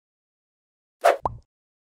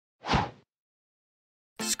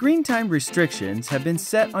Screen time restrictions have been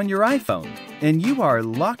set on your iPhone, and you are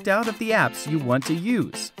locked out of the apps you want to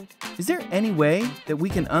use. Is there any way that we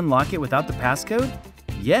can unlock it without the passcode?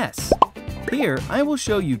 Yes! Here, I will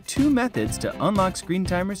show you 2 methods to unlock screen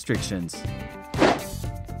time restrictions.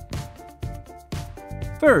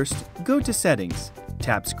 First, go to Settings,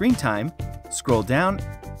 tap Screen Time, scroll down,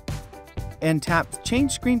 and tap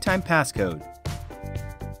Change Screen Time Passcode.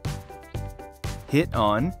 Hit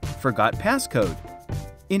on Forgot Passcode.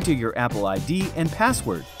 Enter your Apple ID and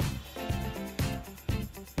password.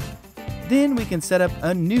 Then we can set up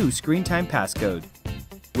a new screen time passcode.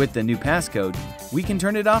 With the new passcode, we can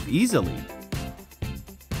turn it off easily.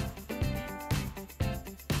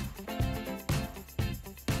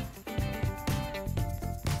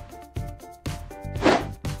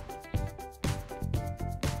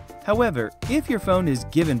 However, if your phone is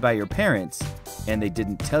given by your parents and they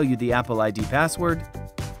didn't tell you the Apple ID password,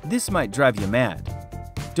 this might drive you mad.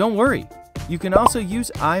 Don't worry, you can also use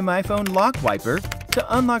iPhone Lock Wiper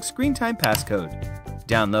to unlock screen time passcode.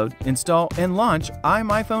 Download, install, and launch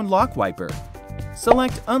iPhone Lock Wiper.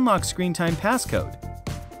 Select Unlock Screen Time Passcode.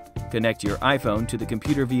 Connect your iPhone to the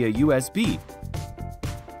computer via USB.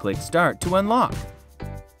 Click Start to unlock.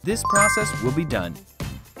 This process will be done.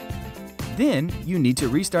 Then you need to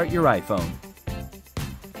restart your iPhone.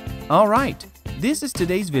 Alright, this is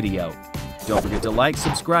today's video. Don't forget to like,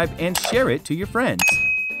 subscribe, and share it to your friends.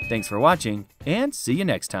 Thanks for watching, and see you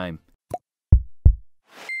next time.